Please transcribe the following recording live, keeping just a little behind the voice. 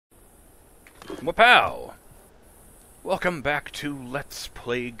Wapow! Welcome back to Let's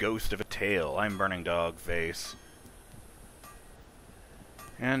Play Ghost of a Tale. I'm BurningDogFace.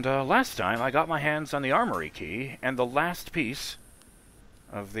 And last time I got my hands on the armory key and the last piece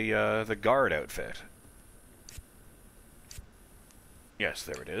of the guard outfit. Yes,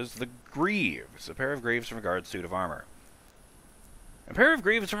 there it is. The greaves. A pair of greaves from a guard suit of armor. A pair of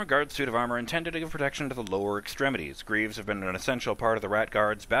greaves from a guard suit of armor intended to give protection to the lower extremities. Greaves have been an essential part of the Rat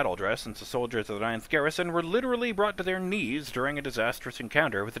Guard's battle dress since the soldiers of the 9th Garrison were literally brought to their knees during a disastrous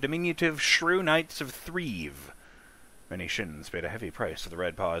encounter with the diminutive Shrew Knights of Threve. Many shins paid a heavy price for the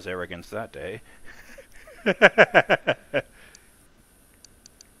Red Paw's arrogance that day. The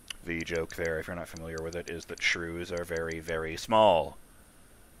joke there, if you're not familiar with it, is that shrews are very, very small.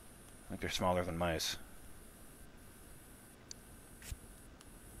 I think they're smaller than mice.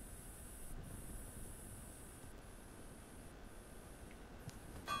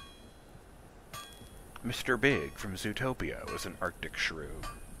 Mr. Big from Zootopia was an Arctic shrew.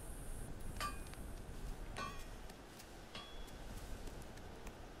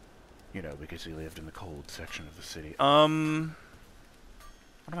 You know, because he lived in the cold section of the city. What am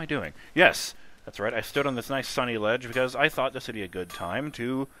I doing? Yes, that's right, I stood on this nice sunny ledge because I thought this would be a good time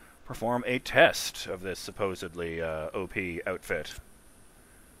to perform a test of this supposedly OP outfit.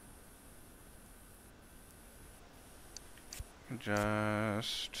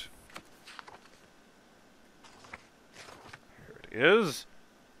 Just... is.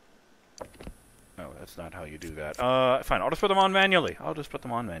 Oh, that's not how you do that. Fine, I'll just put them on manually.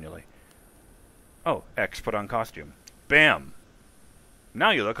 Oh, X, put on costume. Bam! Now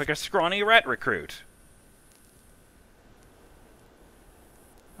you look like a scrawny rat recruit.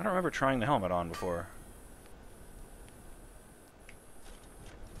 I don't remember trying the helmet on before.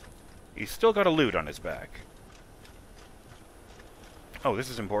 He's still got a loot on his back. Oh, this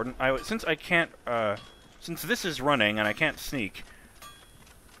is important. Since I can't, since this is running and I can't sneak,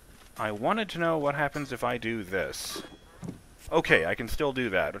 I wanted to know what happens if I do this. Okay, I can still do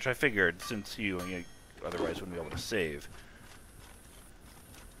that, which I figured since you otherwise wouldn't be able to save.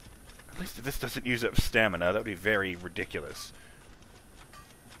 At least if this doesn't use up stamina, that would be very ridiculous.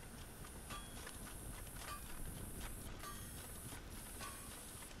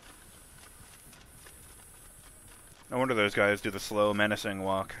 No wonder those guys do the slow, menacing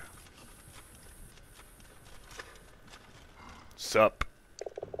walk. Sup?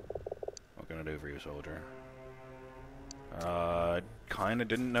 What can I do for you, soldier? Kinda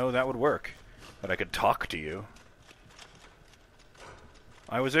didn't know that would work. That I could talk to you.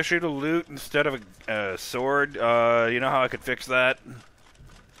 I was issued a loot instead of a sword. You know how I could fix that?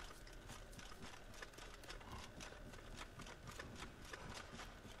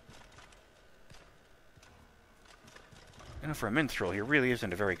 You know, for a minstrel, he really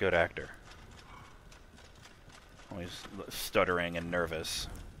isn't a very good actor. Always stuttering and nervous.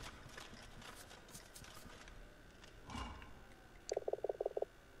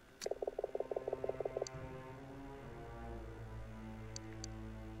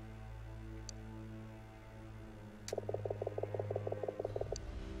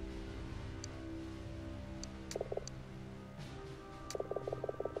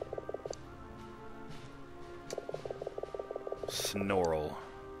 Snorl.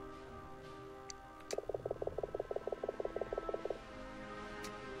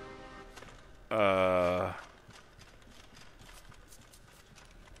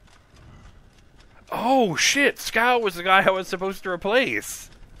 Oh, shit! Scout was the guy I was supposed to replace!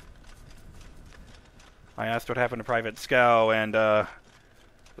 I asked what happened to Private Scow, and, the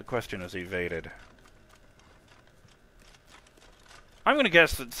question is evaded. I'm gonna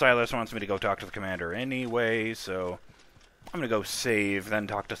guess that Silas wants me to go talk to the commander anyway, so I'm gonna go save, then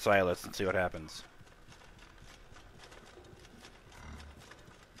talk to Silas and see what happens.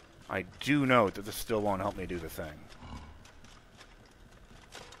 I do note that this still won't help me do the thing.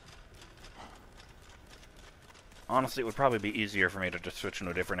 Honestly, it would probably be easier for me to just switch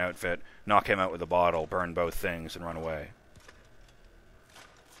into a different outfit, knock him out with a bottle, burn both things, and run away.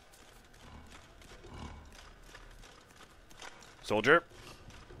 Soldier?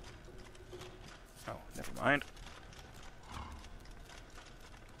 Oh, never mind.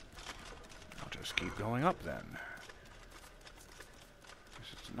 I'll just keep going up then.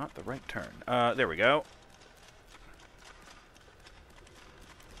 This is not the right turn. There we go.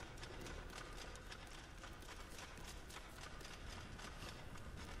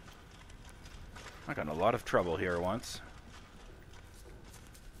 I got in a lot of trouble here once.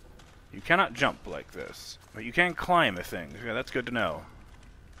 You cannot jump like this, but you can climb a thing. Yeah, that's good to know.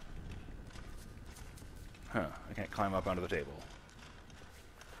 Huh, I can't climb up onto the table.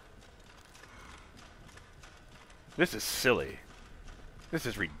 This is silly. This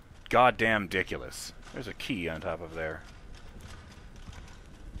is goddamn ridiculous. There's a key on top of there.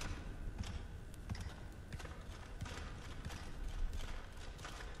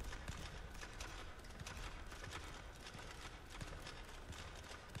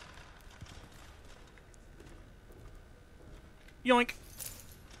 Yoink!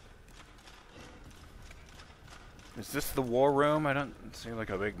 Is this the war room? I don't see like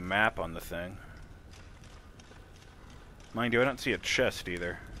a big map on the thing. Mind you, I don't see a chest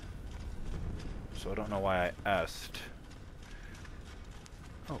either. So I don't know why I asked.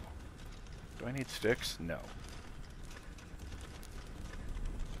 Oh. Do I need sticks? No.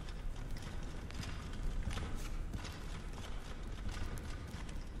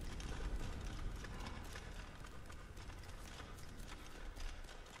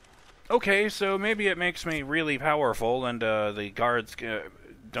 Okay, so maybe it makes me really powerful and the guards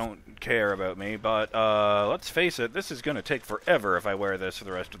don't care about me, but let's face it, this is going to take forever if I wear this for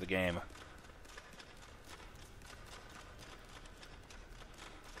the rest of the game.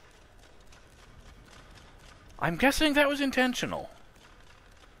 I'm guessing that was intentional.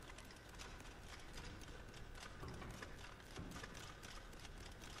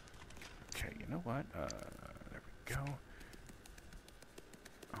 Okay, you know what? There we go.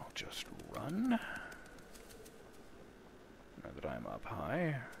 I'll just run. Now that I'm up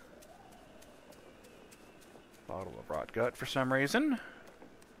high. Bottle of rot gut for some reason.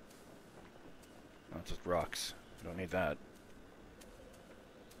 Oh, it's just rocks. I don't need that.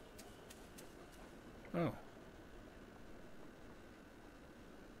 Oh.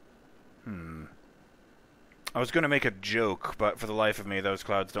 I was going to make a joke, but for the life of me, those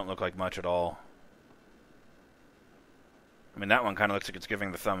clouds don't look like much at all. I mean, that one kind of looks like it's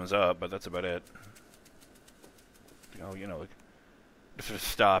giving the thumbs up, but that's about it. Oh, you know, like, just sort of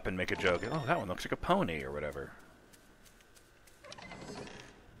stop and make a joke. Oh, that one looks like a pony, or whatever.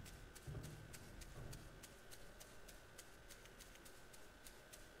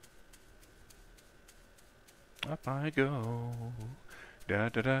 Up I go. Da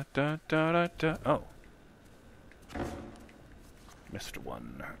da da da da da da. Oh. Missed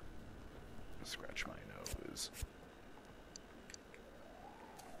one. Scratch my nose.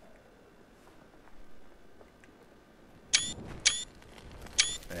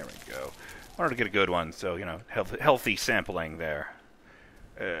 There we go. Wanted to get a good one, so, you know, healthy sampling there.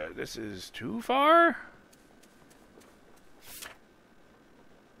 This is too far?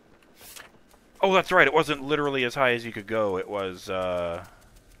 Oh, that's right. It wasn't literally as high as you could go. It was,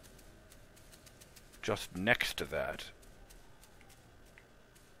 just next to that.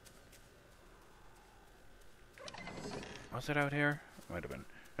 Was it out here? Might have been.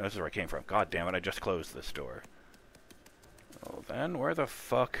 No, this is where I came from. God damn it, I just closed this door. Oh, then, where the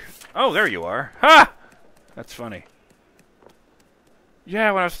fuck? Oh, there you are. Ha! That's funny.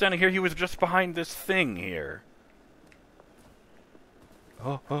 Yeah, when I was standing here, he was just behind this thing here.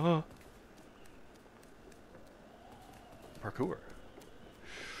 Oh. Parkour.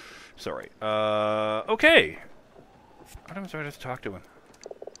 Sorry. Okay. Why don't I just talk to him?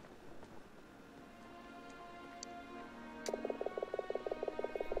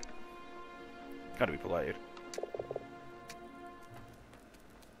 Gotta be polite.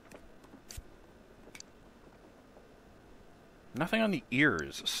 Nothing on the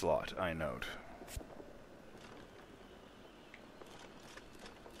ears slot, I note.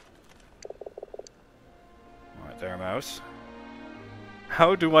 Alright there, mouse.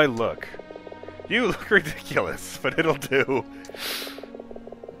 How do I look? You look ridiculous, but it'll do.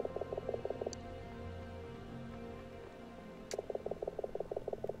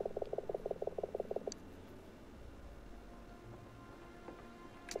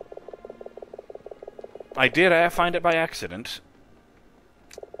 I did find it by accident.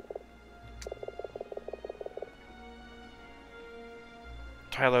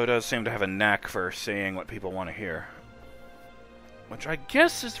 Tilo does seem to have a knack for saying what people want to hear. Which I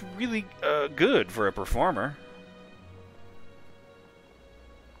guess is really good for a performer.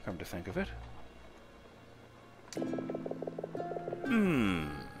 Come to think of it.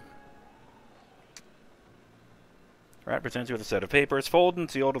 Rat presents you with a set of papers, folded and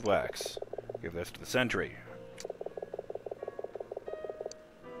sealed with wax. Give this to the sentry.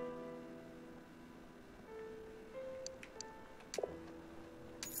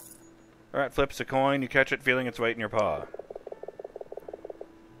 Rat flips a coin, you catch it feeling its weight in your paw.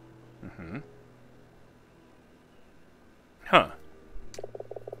 Huh.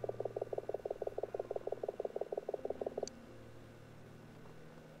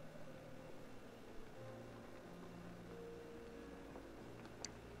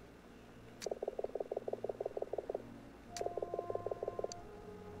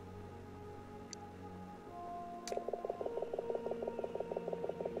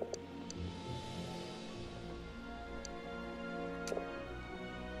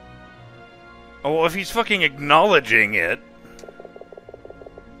 Oh, well, if he's fucking acknowledging it.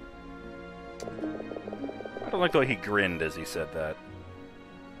 I don't like the way he grinned as he said that.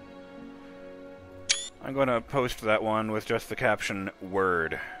 I'm going to post that one with just the caption,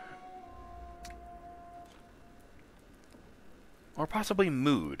 word. Or possibly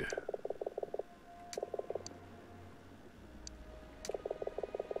mood.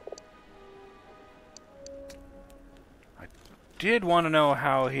 I did want to know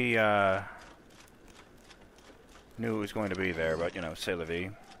how he, knew it was going to be there, but, you know, c'est la vie.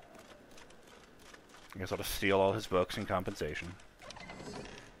 I guess I'll just steal all his books in compensation.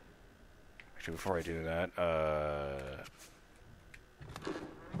 Actually, before I do that,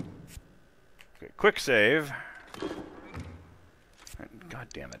 okay, quick save. God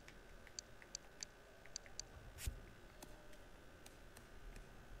damn it.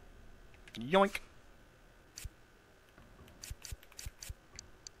 Yoink.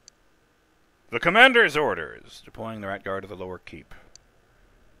 The commander's orders. Deploying the rat guard to the lower keep.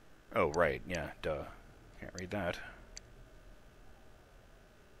 Oh, right. Yeah, duh. Can't read that.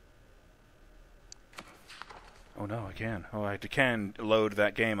 Oh no, I can. Oh, I can load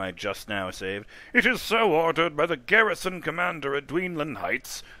that game I just now saved. It is so ordered by the garrison commander at Dweenland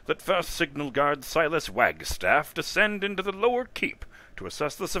Heights that First Signal Guard Silas Wagstaff descend into the lower keep to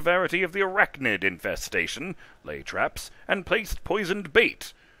assess the severity of the arachnid infestation, lay traps, and place poisoned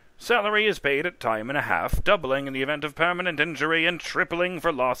bait. Salary is paid at time and a half, doubling in the event of permanent injury and tripling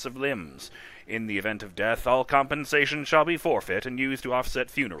for loss of limbs. In the event of death, all compensation shall be forfeit and used to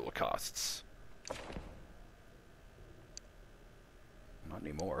offset funeral costs. Not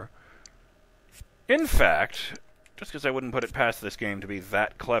anymore. In fact, just because I wouldn't put it past this game to be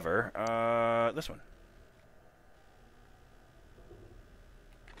that clever, this one.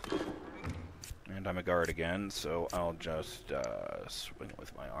 And I'm a guard again, so I'll just swing it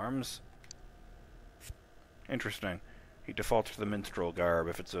with my arms. Interesting. He defaults to the minstrel garb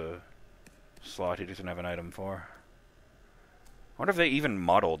if it's a slot he doesn't have an item for. I wonder if they even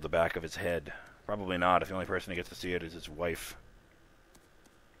modeled the back of his head. Probably not, if the only person who gets to see it is his wife.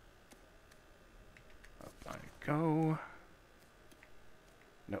 Up I go.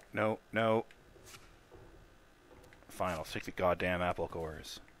 No, no, no. Fine, I'll take the goddamn apple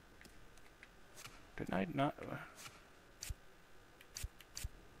cores. Didn't I not?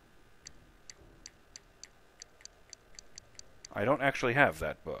 I don't actually have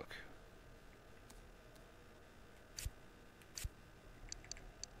that book.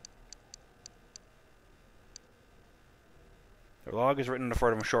 The log is written in a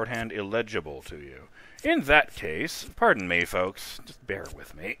form of shorthand illegible to you. In that case, pardon me, folks. Just bear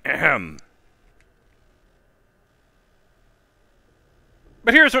with me. Ahem.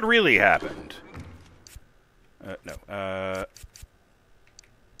 But here's what really happened. No.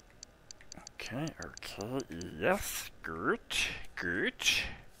 Okay, yes, good.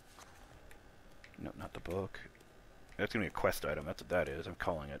 No, not the book. That's gonna be a quest item, that's what that is, I'm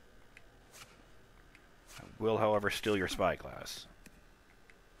calling it. I will, however, steal your spyglass.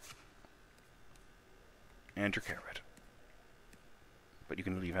 And your carrot. But you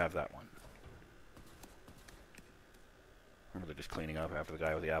can have that one. Remember, they're just cleaning up after the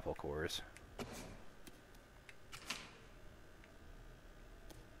guy with the apple cores.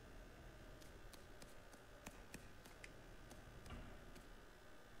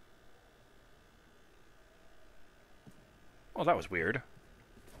 Well, that was weird.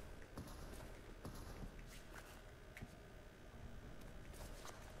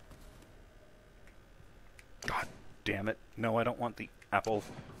 God damn it. No, I don't want the apple.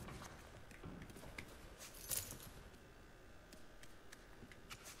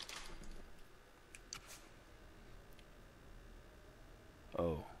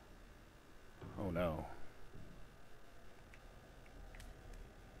 Oh. Oh no.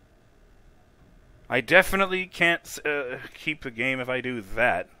 I definitely can't keep the game if I do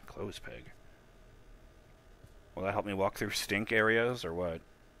that. Close peg. Will that help me walk through stink areas, or what?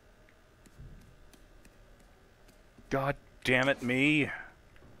 God damn it, me.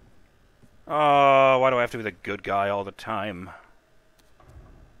 Oh, why do I have to be the good guy all the time?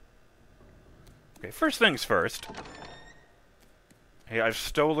 Okay, first things first. Hey, I've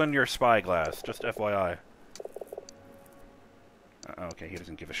stolen your spyglass, just FYI. Okay, he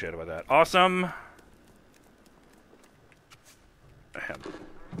doesn't give a shit about that. Awesome! Ahem.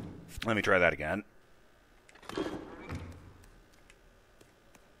 Let me try that again.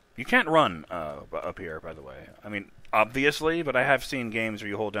 You can't run up here, by the way. I mean, obviously, but I have seen games where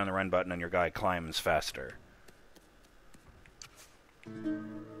you hold down the run button and your guy climbs faster.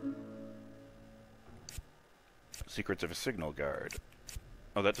 Secrets of a Signal Guard.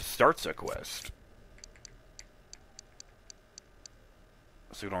 Oh, that starts a quest.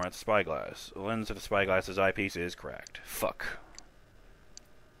 Signal at spyglass. The lens of the spyglass's eyepiece is cracked. Fuck.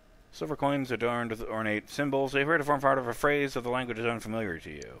 Silver coins adorned with ornate symbols. They appear to form part of a phrase of the language is unfamiliar to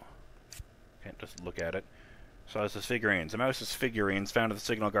you. Can't just look at it. Silas's figurines. A mouse's figurines found in the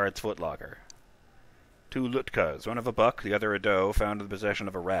signal guard's footlocker. 2 Lutkas, one of a buck, the other a doe, found in the possession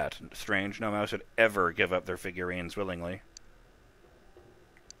of a rat. Strange, no mouse would ever give up their figurines willingly.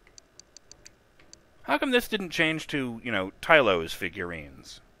 How come this didn't change to, you know, Tilo's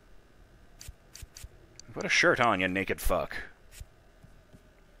figurines? Put a shirt on, you naked fuck.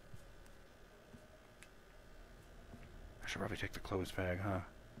 I should probably take the clothes bag, huh?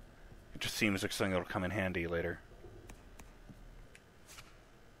 It just seems like something that'll come in handy later.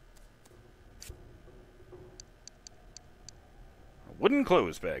 A wooden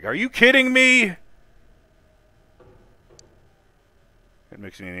clothes bag. Are you kidding me? It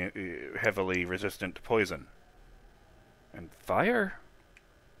makes me heavily resistant to poison. And fire?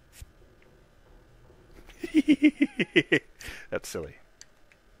 That's silly.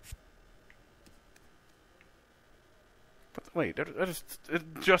 But wait, it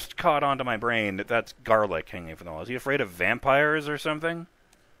just caught onto my brain that that's garlic hanging from the wall. Is he afraid of vampires or something?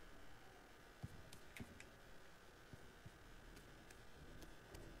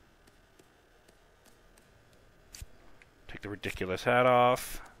 Take the ridiculous hat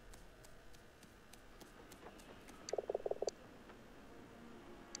off.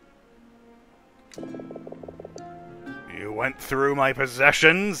 You went through my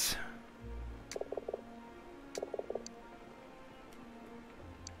possessions?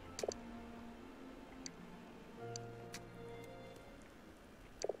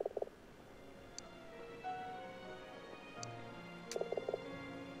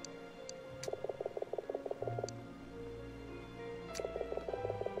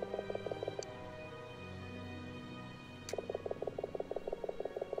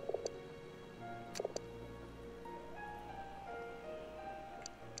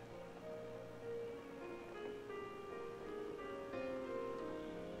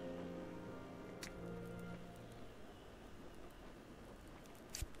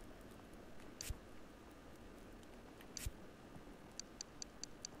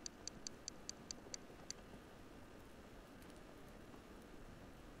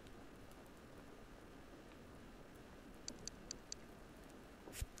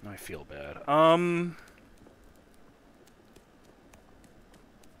 I feel bad. I'm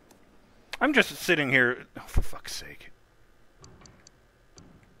just sitting here... Oh, for fuck's sake.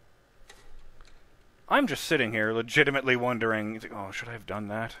 I'm just sitting here legitimately wondering, oh, should I have done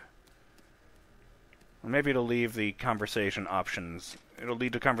that? Or maybe it'll leave the conversation options. It'll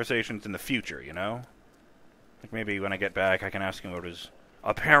lead to conversations in the future, you know? Like maybe when I get back I can ask him about his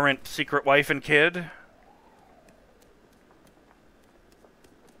apparent secret wife and kid.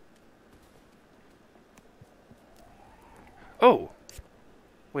 Oh!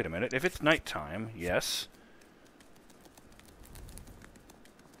 Wait a minute. If it's nighttime, yes.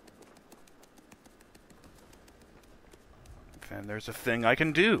 Then there's a thing I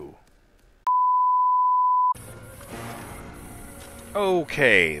can do.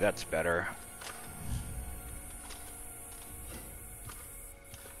 Okay, that's better.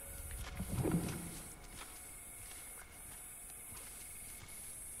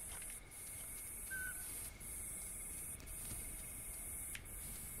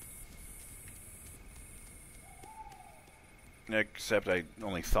 Except I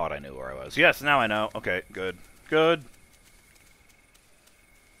only thought I knew where I was. Yes, now I know. Okay, good. Good.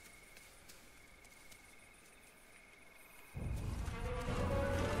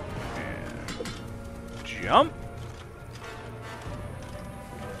 And jump.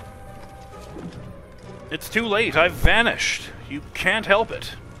 It's too late. I've vanished. You can't help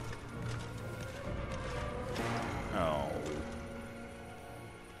it. Oh.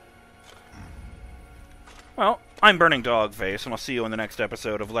 Well, I'm BurningDogFace, and I'll see you in the next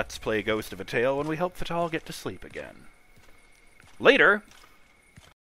episode of Let's Play Ghost of a Tale when we help Fatal get to sleep again. Later!